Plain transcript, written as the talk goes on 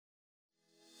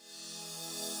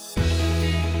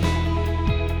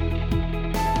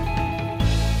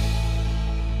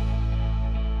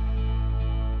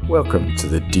Welcome to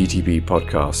the DTB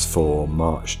podcast for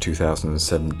March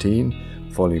 2017,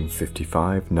 volume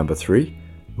 55, number 3.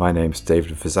 My name's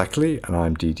David Fazakli and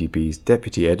I'm DTB's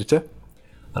deputy editor.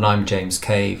 And I'm James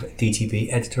Cave,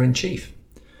 DTB editor-in-chief.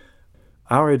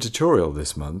 Our editorial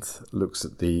this month looks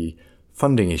at the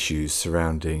funding issues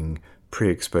surrounding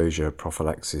pre-exposure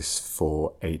prophylaxis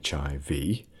for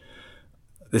HIV.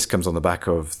 This comes on the back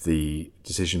of the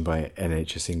decision by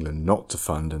NHS England not to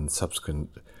fund and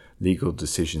subsequent legal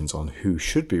decisions on who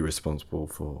should be responsible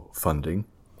for funding.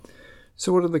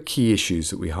 So what are the key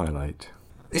issues that we highlight?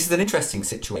 This is an interesting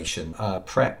situation.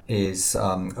 PrEP is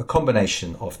a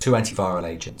combination of two antiviral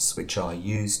agents which are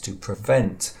used to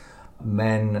prevent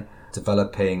men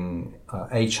developing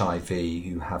HIV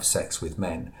who have sex with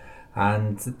men.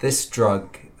 And this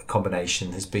drug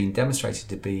combination has been demonstrated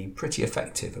to be pretty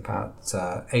effective, about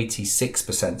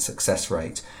 86% success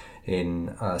rate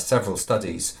in several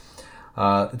studies.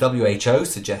 The WHO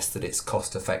suggests that it's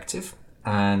cost effective,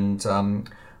 and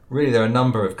really there are a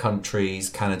number of countries,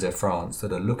 Canada, France,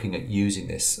 that are looking at using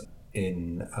this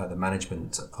in the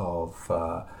management of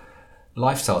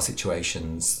lifestyle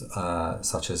situations,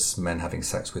 such as men having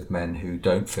sex with men who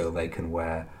don't feel they can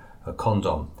wear a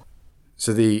condom.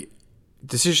 So the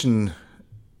decision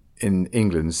in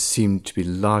England seemed to be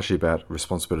largely about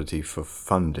responsibility for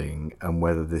funding and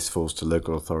whether this falls to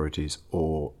local authorities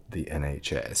or the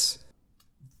NHS.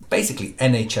 Basically,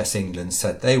 NHS England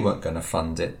said they weren't going to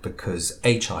fund it because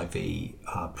HIV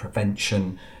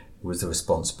prevention was the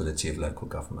responsibility of local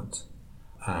government.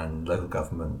 And local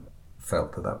government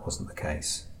felt that that wasn't the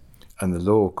case. And the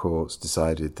law courts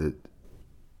decided that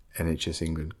NHS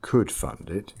England could fund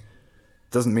it.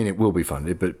 Doesn't mean it will be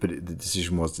funded, but the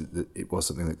decision was that it was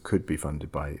something that could be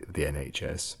funded by the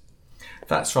NHS.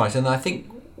 That's right. And I think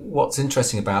what's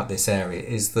interesting about this area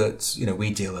is that,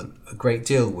 we deal a great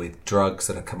deal with drugs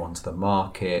that have come onto the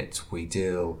market. We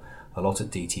deal a lot at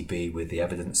DTB with the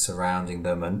evidence surrounding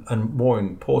them. And more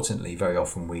importantly, very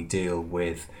often we deal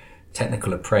with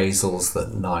technical appraisals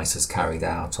that NICE has carried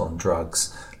out on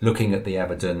drugs, looking at the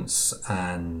evidence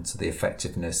and the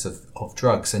effectiveness of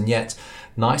drugs. And yet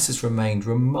NICE has remained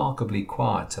remarkably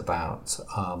quiet about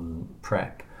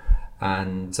PrEP.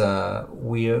 And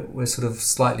we're sort of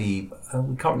slightly,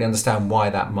 we can't really understand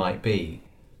why that might be.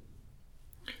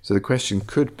 So the question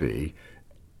could be,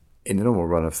 in the normal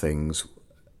run of things,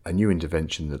 a new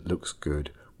intervention that looks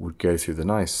good would go through the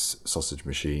NICE sausage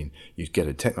machine, you'd get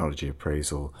a technology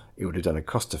appraisal, it would have done a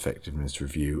cost effectiveness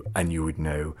review, and you would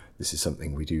know this is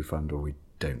something we do fund or we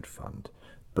don't fund.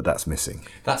 But that's missing.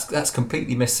 That's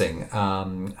completely missing,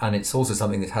 and it's also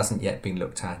something that hasn't yet been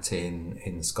looked at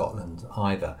in Scotland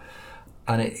either.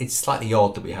 And it's slightly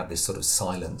odd that we have this sort of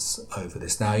silence over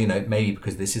this now. Maybe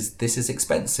because this is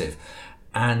expensive,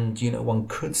 and one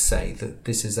could say that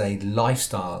this is a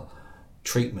lifestyle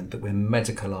treatment, that we're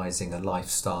medicalising a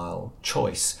lifestyle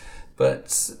choice.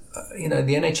 But the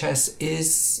NHS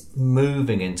is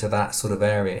moving into that sort of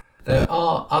area. There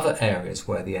are other areas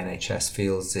where the NHS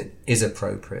feels it is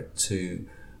appropriate to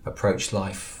approach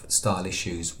lifestyle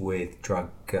issues with drug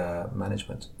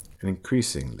management. And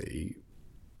increasingly,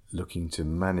 looking to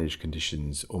manage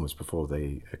conditions almost before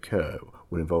they occur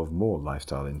will involve more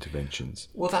lifestyle interventions.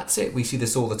 Well, that's it. We see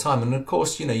this all the time. And of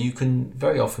course, you can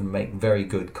very often make very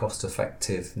good cost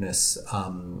effectiveness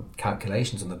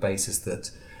calculations on the basis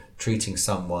that treating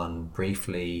someone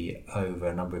briefly over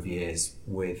a number of years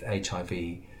with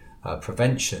HIV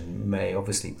prevention may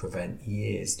obviously prevent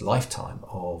years, lifetime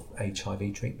of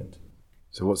HIV treatment.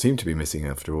 So what seemed to be missing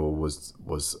after all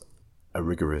was a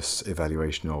rigorous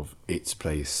evaluation of its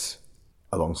place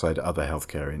alongside other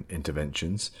healthcare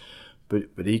interventions. But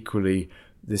equally,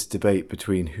 this debate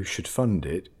between who should fund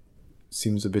it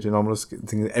seems a bit anomalous,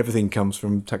 thinking that everything comes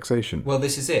from taxation. Well,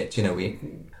 this is it.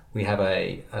 We have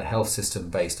a health system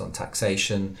based on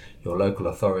taxation. Your local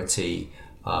authority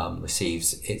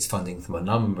receives its funding from a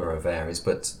number of areas,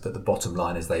 but the bottom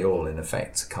line is they all, in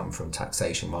effect, come from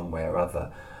taxation one way or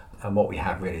other. And what we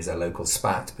have really is a local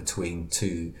spat between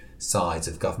two sides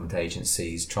of government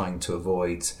agencies trying to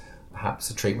avoid perhaps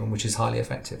a treatment which is highly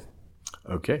effective.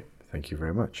 Okay, thank you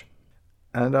very much.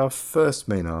 And our first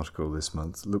main article this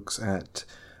month looks at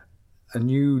a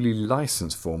newly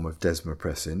licensed form of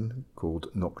desmopressin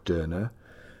called Nocturna,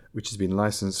 which has been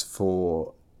licensed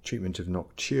for treatment of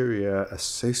nocturia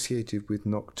associated with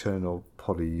nocturnal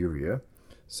polyuria.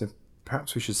 So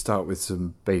perhaps we should start with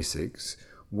some basics.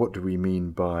 What do we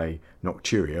mean by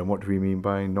nocturia and what do we mean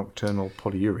by nocturnal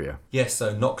polyuria? Yes,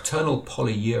 so nocturnal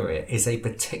polyuria is a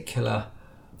particular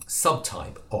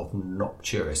subtype of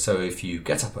nocturia. So if you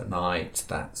get up at night,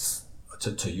 that's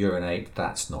to urinate,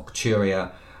 that's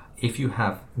nocturia. if you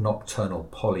have nocturnal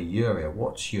polyuria,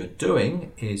 what you're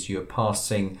doing is you're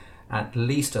passing at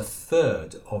least a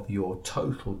third of your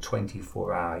total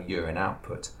 24-hour urine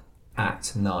output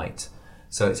at night.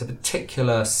 So it's a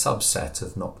particular subset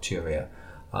of nocturia.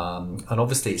 And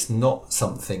obviously it's not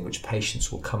something which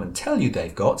patients will come and tell you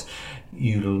they've got.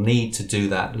 You'll need to do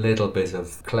that little bit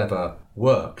of clever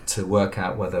work to work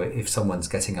out whether, if someone's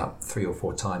getting up 3 or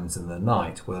 4 times in the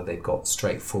night, whether they've got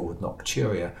straightforward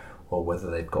nocturia or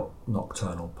whether they've got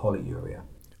nocturnal polyuria.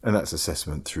 And that's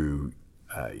assessment through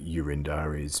urine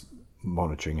diaries,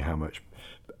 monitoring how much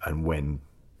and when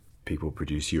people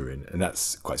produce urine, and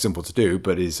that's quite simple to do,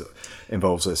 but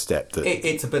involves a step that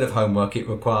it's a bit of homework. It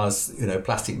requires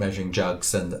plastic measuring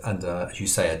jugs and as you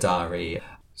say, a diary.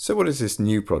 So what is this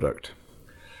new product?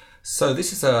 So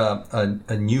this is a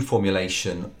new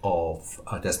formulation of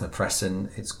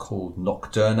desmopressin. It's called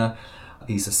Nocturna.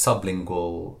 These are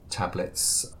sublingual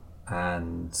tablets,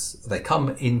 and they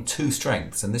come in 2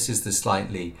 strengths, and this is the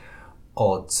slightly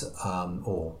odd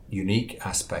or unique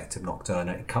aspect of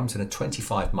Nocturna. It comes in a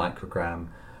 25 microgram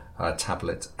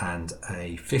tablet and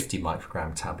a 50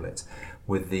 microgram tablet,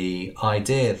 with the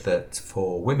idea that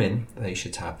for women they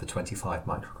should have the 25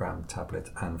 microgram tablet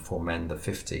and for men the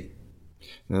 50.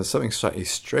 Now, there's something slightly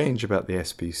strange about the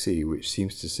SPC, which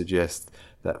seems to suggest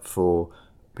that for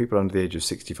people under the age of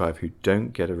 65 who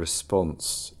don't get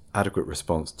adequate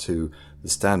response to the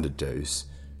standard dose,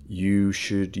 you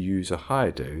should use a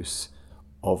higher dose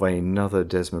of another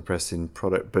desmopressin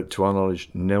product, but to our knowledge,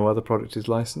 no other product is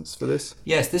licensed for this?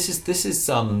 Yes, this is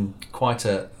quite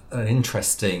an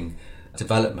interesting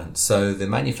development. So the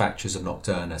manufacturers of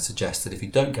Nocturna suggest that if you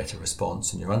don't get a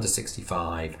response and you're under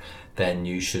 65, then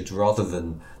you should, rather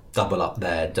than double up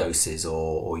their doses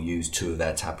or use 2 of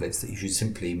their tablets, that you should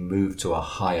simply move to a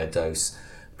higher dose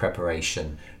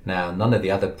preparation. Now, none of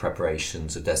the other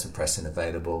preparations of desmopressin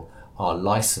available are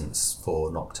licensed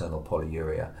for nocturnal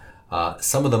polyuria.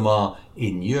 Some of them are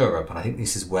in Europe, and I think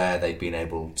this is where they've been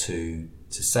able to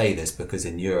say this, because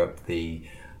in Europe the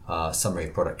summary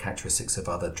of product characteristics of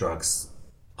other drugs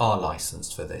are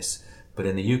licensed for this, but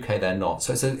in the UK they're not.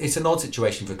 So it's an odd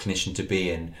situation for a clinician to be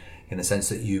in the sense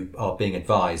that you are being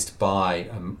advised by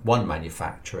one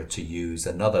manufacturer to use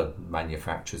another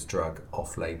manufacturer's drug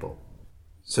off-label.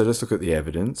 So let's look at the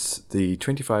evidence. The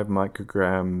 25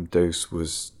 microgram dose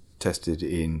was tested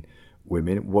in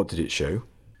women. What did it show?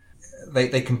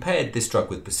 They compared this drug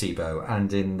with placebo,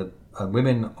 and in the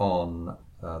women on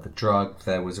the drug,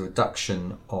 there was a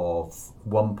reduction of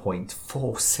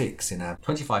 1.46 in our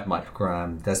 25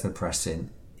 microgram desmopressin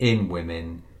in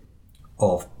women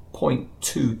of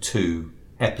 0.22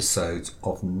 episodes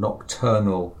of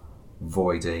nocturnal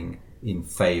voiding in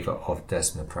favour of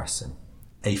desmopressin.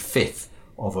 A fifth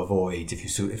of a void,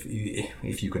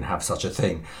 if you can have such a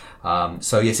thing.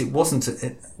 So yes, it wasn't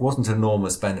an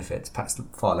enormous benefit, perhaps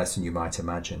far less than you might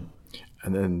imagine.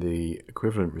 And then the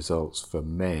equivalent results for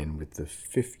men with the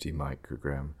 50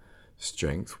 microgram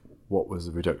strength, what was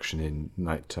the reduction in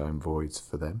nighttime voids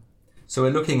for them? So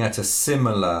we're looking at a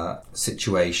similar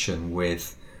situation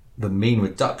with the mean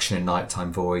reduction in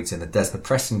nighttime voids in the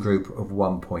desmopressin group of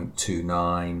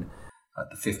 1.29 at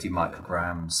the 50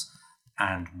 micrograms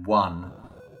and 1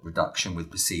 reduction with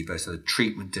placebo, so the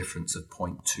treatment difference of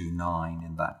 0.29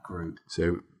 in that group.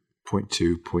 So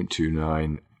 0.2,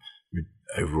 0.29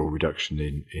 overall reduction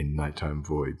in nighttime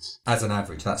voids. As an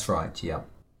average, that's right, yeah.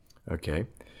 Okay.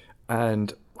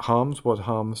 And harms, what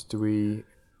harms do we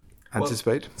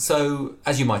anticipate? Well, so,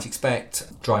 as you might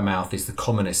expect, dry mouth is the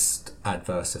commonest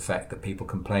adverse effect that people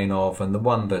complain of, and the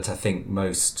one that I think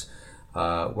most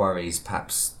worries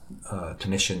perhaps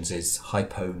clinicians is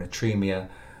hyponatremia,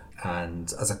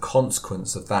 and as a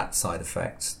consequence of that side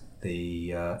effect,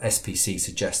 the SPC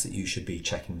suggests that you should be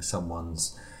checking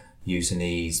someone's U's and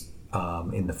E's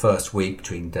in the first week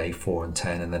between day 4 and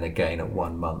 10, and then again at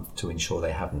 1 month to ensure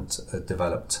they haven't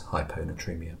developed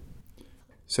hyponatremia.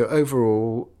 So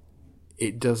overall,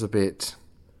 it does a bit,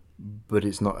 but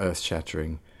it's not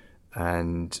earth-shattering,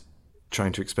 and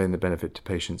trying to explain the benefit to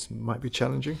patients might be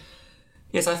challenging.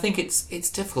 Yes, I think it's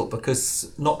difficult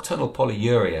because nocturnal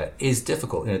polyuria is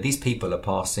difficult. These people are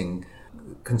passing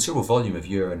considerable volume of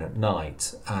urine at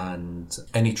night, and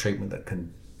any treatment that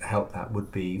can help that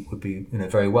would be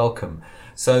very welcome.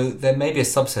 So there may be a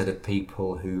subset of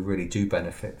people who really do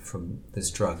benefit from this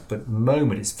drug, but at the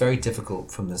moment it's very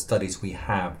difficult from the studies we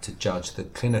have to judge the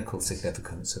clinical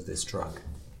significance of this drug.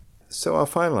 So our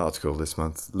final article this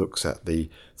month looks at the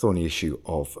thorny issue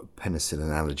of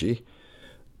penicillin allergy.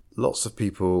 Lots of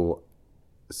people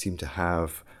seem to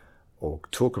have or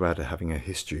talk about having a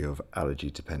history of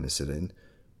allergy to penicillin,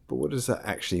 but what does that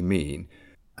actually mean?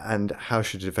 and how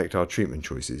should it affect our treatment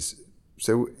choices?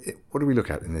 So what do we look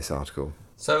at in this article?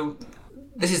 So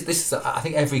this is I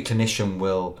think every clinician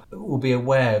will be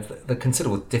aware of the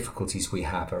considerable difficulties we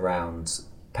have around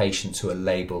patients who are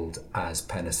labelled as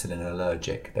penicillin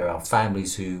allergic. There are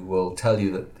families who will tell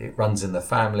you that it runs in the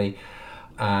family,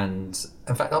 and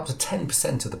in fact up to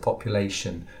 10% of the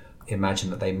population imagine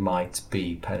that they might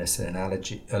be penicillin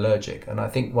allergic. And I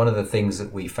think one of the things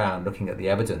that we found looking at the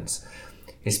evidence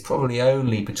is probably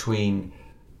only between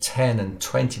 10 and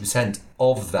 20%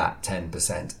 of that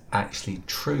 10% actually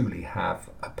truly have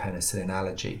a penicillin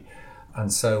allergy.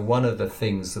 And so one of the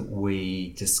things that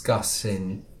we discuss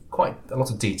in quite a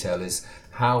lot of detail is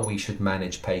how we should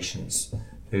manage patients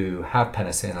who have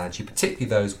penicillin allergy, particularly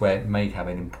those where it may have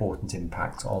an important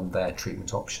impact on their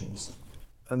treatment options.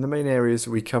 And the main areas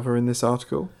we cover in this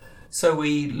article? So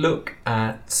we look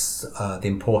at the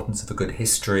importance of a good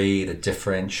history, the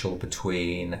differential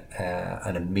between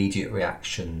an immediate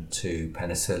reaction to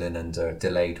penicillin and a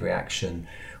delayed reaction.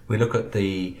 We look at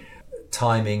the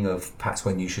timing of perhaps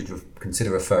when you should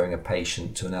consider referring a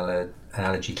patient to an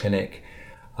allergy clinic.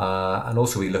 And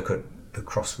also we look at the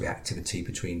cross-reactivity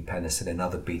between penicillin and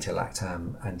other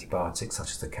beta-lactam antibiotics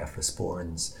such as the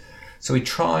cephalosporins. So we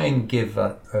try and give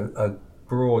a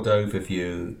broad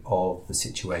overview of the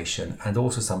situation and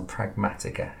also some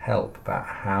pragmatic help about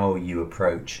how you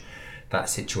approach that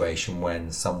situation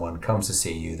when someone comes to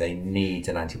see you, they need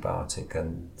an antibiotic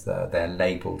and they're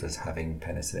labelled as having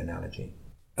penicillin allergy.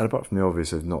 And apart from the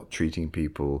obvious of not treating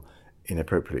people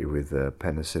inappropriately with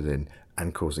penicillin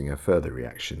and causing a further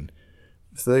reaction,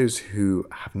 for those who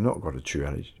have not got a true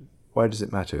allergy, why does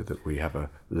it matter that we have a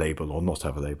label or not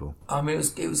have a label? I mean,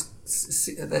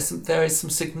 there is some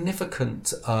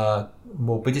significant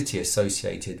morbidity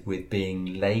associated with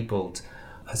being labelled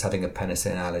as having a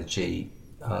penicillin allergy,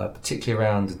 particularly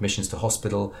around admissions to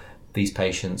hospital. These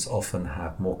patients often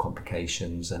have more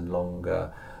complications and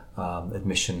longer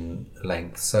admission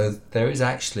length. So there is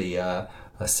actually a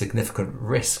significant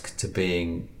risk to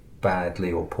being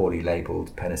badly or poorly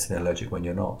labelled penicillin allergic when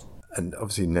you're not. And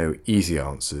obviously no easy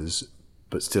answers,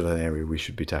 but still an area we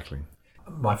should be tackling.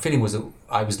 My feeling was that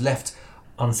I was left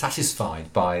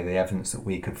unsatisfied by the evidence that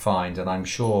we could find, and I'm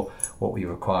sure what we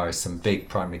require is some big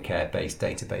primary care-based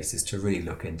databases to really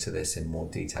look into this in more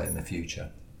detail in the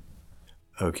future.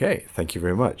 Okay, thank you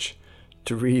very much.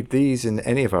 To read these and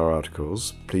any of our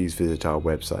articles, please visit our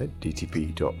website,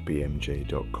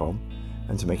 dtp.bmj.com,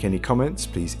 and to make any comments,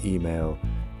 please email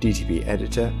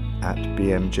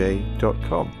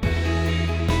dtpeditor@bmj.com.